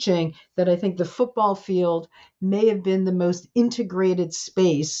was teaching that I think the football field may have been the most integrated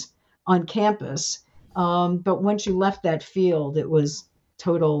space on campus. But once you left that field, it was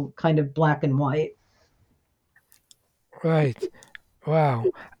total kind of black and white. Right. Wow.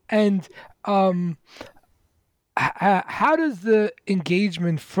 And how does the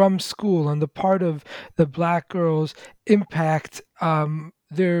engagement from school on the part of the black girls impact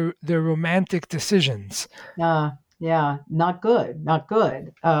their romantic decisions? Yeah, not good.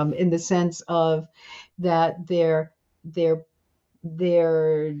 In the sense of that they're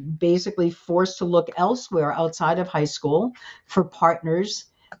basically forced to look elsewhere outside of high school for partners,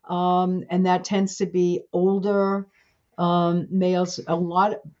 and that tends to be older males. A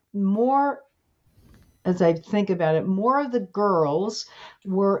lot more, as I think about it, more of the girls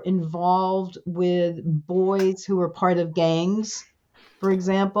were involved with boys who were part of gangs, for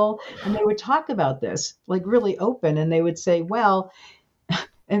example, and they would talk about this like really open, and they would say, well,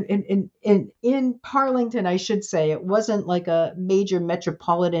 in Parlington, I should say, it wasn't like a major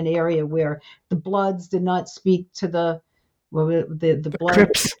metropolitan area where the Bloods did not speak to the blood,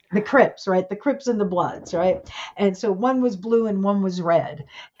 Crips. The Crips, right? The Crips and the Bloods, right? And so one was blue and one was red.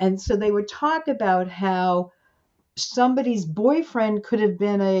 And so they would talk about how somebody's boyfriend could have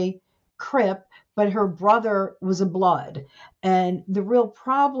been a Crip, but her brother was a Blood. And the real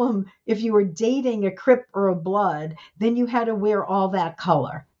problem, if you were dating a Crip or a Blood, then you had to wear all that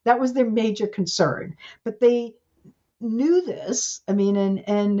color. That was their major concern. But they knew this. I mean,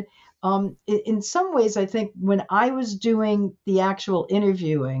 and in some ways, I think when I was doing the actual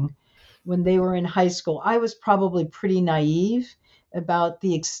interviewing, when they were in high school, I was probably pretty naive about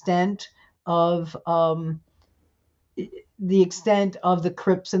the extent of the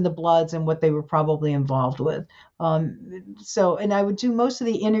Crips and the Bloods and what they were probably involved with. And I would do most of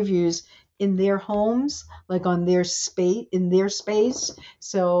the interviews in their homes, like on their space.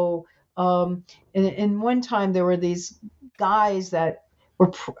 So, and one time there were these guys that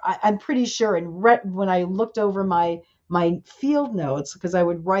were, I'm pretty sure, and when I looked over my field notes, because I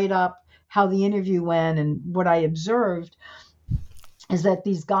would write up how the interview went and what I observed, is that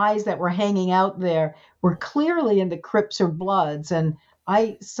these guys that were hanging out there were clearly in the Crips or Bloods, and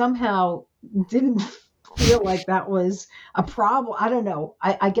I somehow didn't feel like that was a problem. I don't know.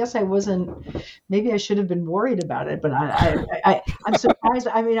 I guess I wasn't. Maybe I should have been worried about it, but I'm surprised.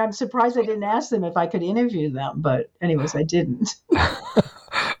 I mean, I'm surprised I didn't ask them if I could interview them. But anyways, I didn't.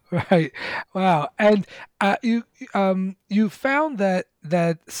 Right. Wow. And you found that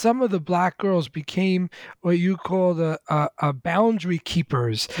some of the black girls became what you call the boundary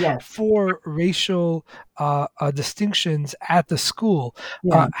keepers Yes. for racial distinctions at the school.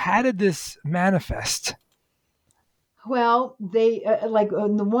 Yeah. How did this manifest? Well, they like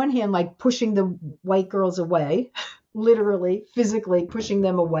on the one hand, like pushing the white girls away, literally, physically pushing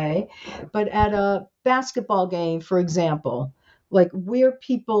them away. But at a basketball game, for example, like where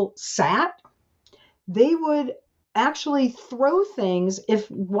people sat, they would actually throw things if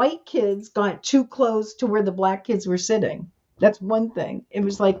white kids got too close to where the black kids were sitting. That's one thing. It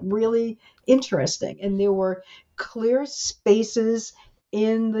was like really interesting. And there were clear spaces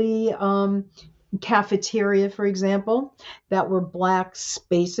in the cafeteria, for example, that were black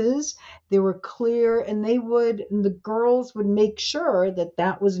spaces. They were clear, and the girls would make sure that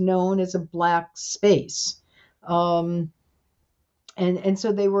that was known as a black space. And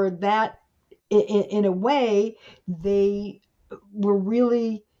so they were that, in a way, they were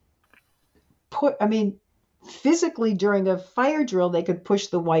really physically during a fire drill, they could push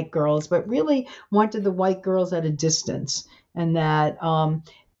the white girls, but really wanted the white girls at a distance. And that,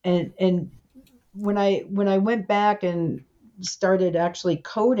 and when I went back and started actually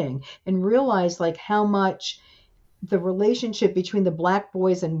coding and realized like how much the relationship between the black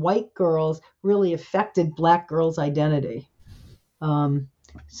boys and white girls really affected black girls' identity.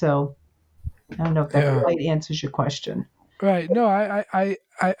 So I don't know if that quite answers your question. Right. No, I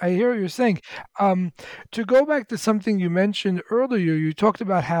hear what you're saying. To go back to something you mentioned earlier, you talked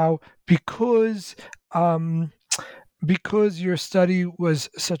about how because your study was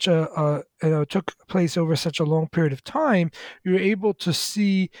such took place over such a long period of time, you're able to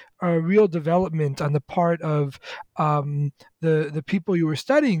see a real development on the part of the people you were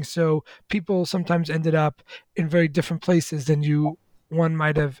studying. So people sometimes ended up in very different places than one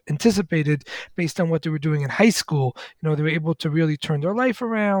might have anticipated based on what they were doing in high school. They were able to really turn their life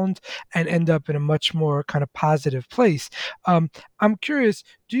around and end up in a much more kind of positive place. I'm curious,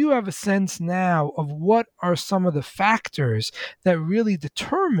 do you have a sense now of what are some of the factors that really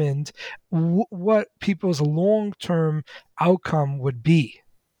determined what people's long-term outcome would be?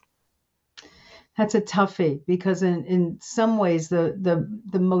 That's a toughie, because in some ways the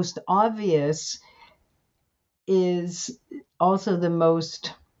most obvious is also the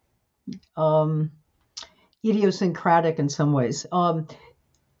most idiosyncratic in some ways.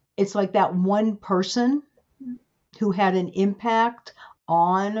 It's like that one person who had an impact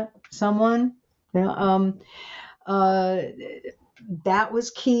on someone. That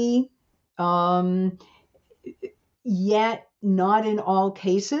was key. Yet not in all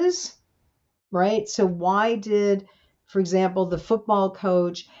cases, right? So why did, for example, the football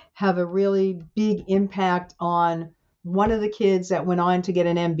coach have a really big impact on one of the kids that went on to get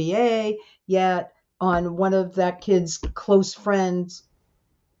an MBA, yet on one of that kid's close friends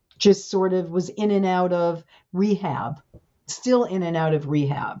just sort of was in and out of rehab, still in and out of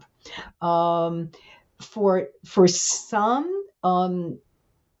rehab. For some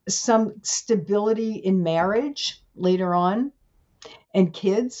stability in marriage later on and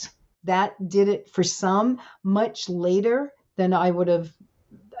kids, that did it for some much later than I would have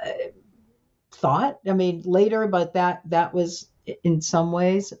thought. I mean, later, but that was in some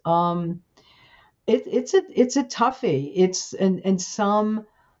ways. It's a toughie. It's and some,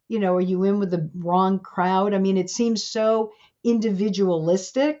 are you in with the wrong crowd? I mean, it seems so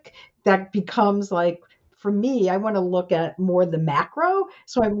individualistic that becomes like, for me, I want to look at more the macro.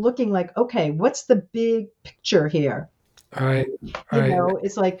 So I'm looking like, okay, what's the big picture here? All right.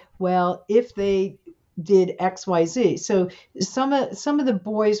 It's like, well, if they did X, Y, Z. So some of the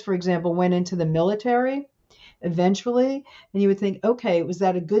boys, for example, went into the military eventually, and you would think, okay, was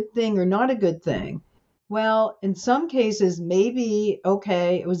that a good thing or not a good thing? Well, in some cases, maybe,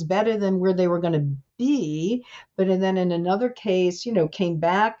 okay, it was better than where they were going to be, but then in another case, came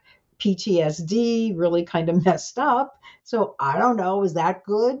back, PTSD, really kind of messed up. So I don't know, was that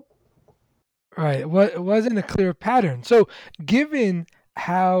good? Right. Well, it wasn't a clear pattern. So given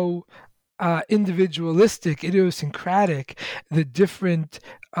how individualistic, idiosyncratic the different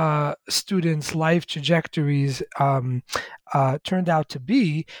students' life trajectories turned out to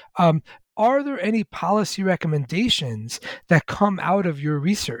be, are there any policy recommendations that come out of your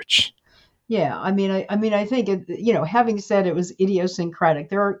research? Yeah, I mean, I think, having said it was idiosyncratic,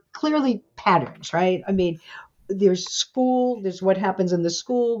 there are clearly patterns, right? I mean, there's school, there's what happens in the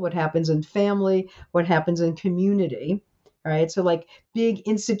school, what happens in family, what happens in community. All right. So like big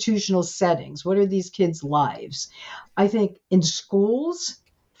institutional settings, what are these kids' lives? I think in schools,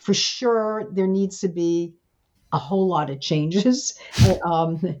 for sure, there needs to be a whole lot of changes.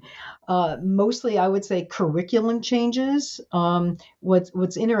 Mostly, I would say curriculum changes.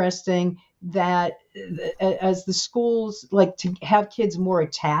 What's interesting that as the schools like to have kids more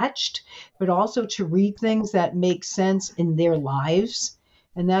attached, but also to read things that make sense in their lives,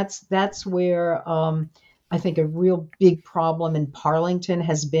 and that's where I think a real big problem in Parlington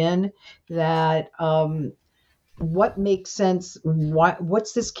has been that. What makes sense?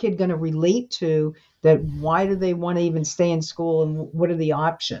 What's this kid going to relate to? That why do they want to even stay in school, and what are the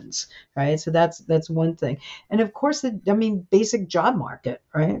options, right? So that's one thing, and of course, basic job market,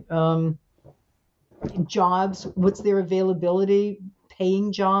 right? Jobs, what's their availability?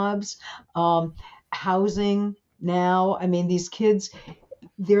 Paying jobs, housing. Now, these kids,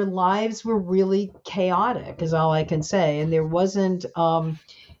 their lives were really chaotic, is all I can say, and there wasn't,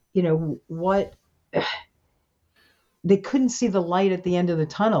 they couldn't see the light at the end of the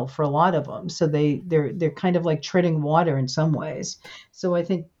tunnel for a lot of them. So they're kind of like treading water in some ways. So I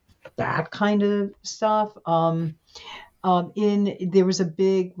think that kind of stuff. There was a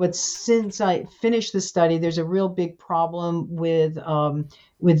big, since I finished the study, there's a real big problem with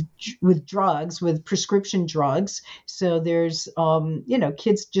drugs, with prescription drugs. So there's,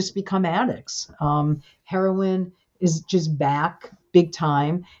 kids just become addicts. Heroin is just back big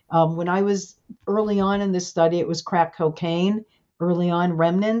time. When I was early on in this study, it was crack cocaine, early on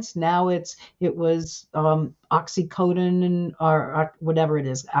remnants. Now it was oxycodone and or whatever it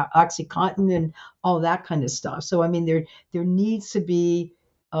is, OxyContin and all that kind of stuff. So there needs to be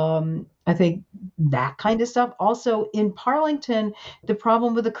I think that kind of stuff. Also in Parlington, the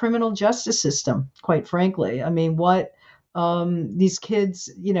problem with the criminal justice system, quite frankly. These kids,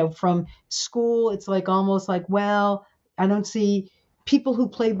 from school, it's like almost like, well, I don't see people who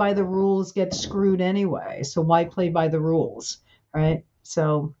play by the rules get screwed anyway. So why play by the rules, right?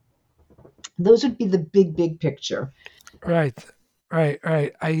 So those would be the big picture. Right.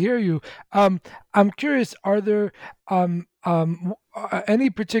 I hear you. I'm curious, are there any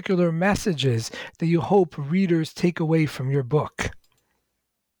particular messages that you hope readers take away from your book?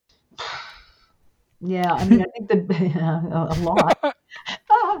 Yeah, I think a lot.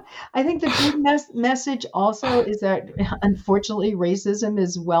 I think the big message also is that, unfortunately, racism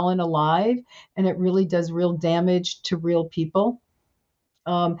is well and alive, and it really does real damage to real people.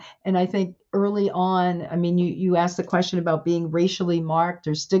 And I think early on, you asked the question about being racially marked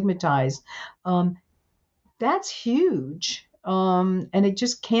or stigmatized. That's huge. And it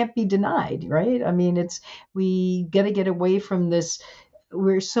just can't be denied, right? We got to get away from this.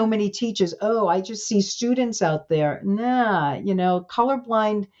 Where so many teachers, I just see students out there. Nah,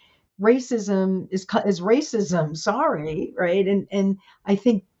 colorblind racism is racism. Sorry, right? And I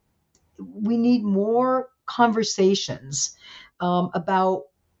think we need more conversations about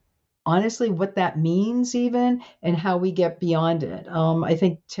honestly what that means even, and how we get beyond it. I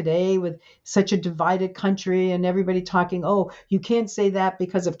think today, with such a divided country and everybody talking, you can't say that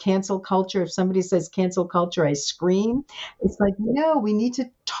because of cancel culture. If somebody says cancel culture, I scream. It's like, no, we need to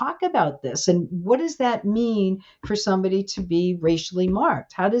talk about this. And what does that mean for somebody to be racially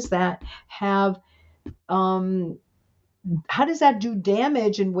marked? How does that do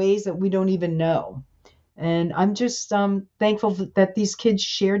damage in ways that we don't even know? And I'm just thankful that these kids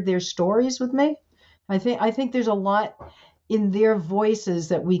shared their stories with me. I think there's a lot in their voices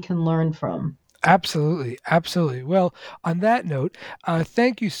that we can learn from. Absolutely. Well, on that note,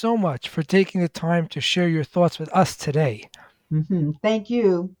 thank you so much for taking the time to share your thoughts with us today. Mm-hmm. Thank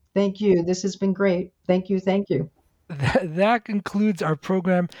you. This has been great. Thank you. That concludes our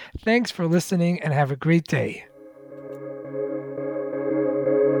program. Thanks for listening, and have a great day.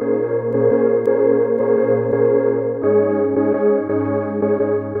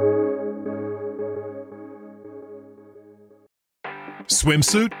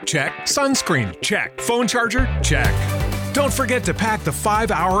 Swimsuit? Check. Sunscreen? Check. Phone charger? Check. Don't forget to pack the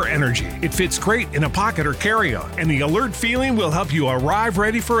 5-Hour Energy. It fits great in a pocket or carry-on, and the alert feeling will help you arrive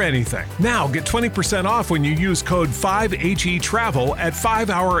ready for anything. Now get 20% off when you use code 5HETRAVEL at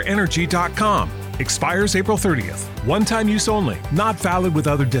 5hourenergy.com. Expires April 30th. One-time use only. Not valid with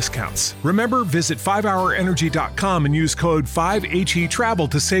other discounts. Remember, visit 5hourenergy.com and use code 5HETRAVEL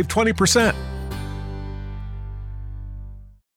to save 20%.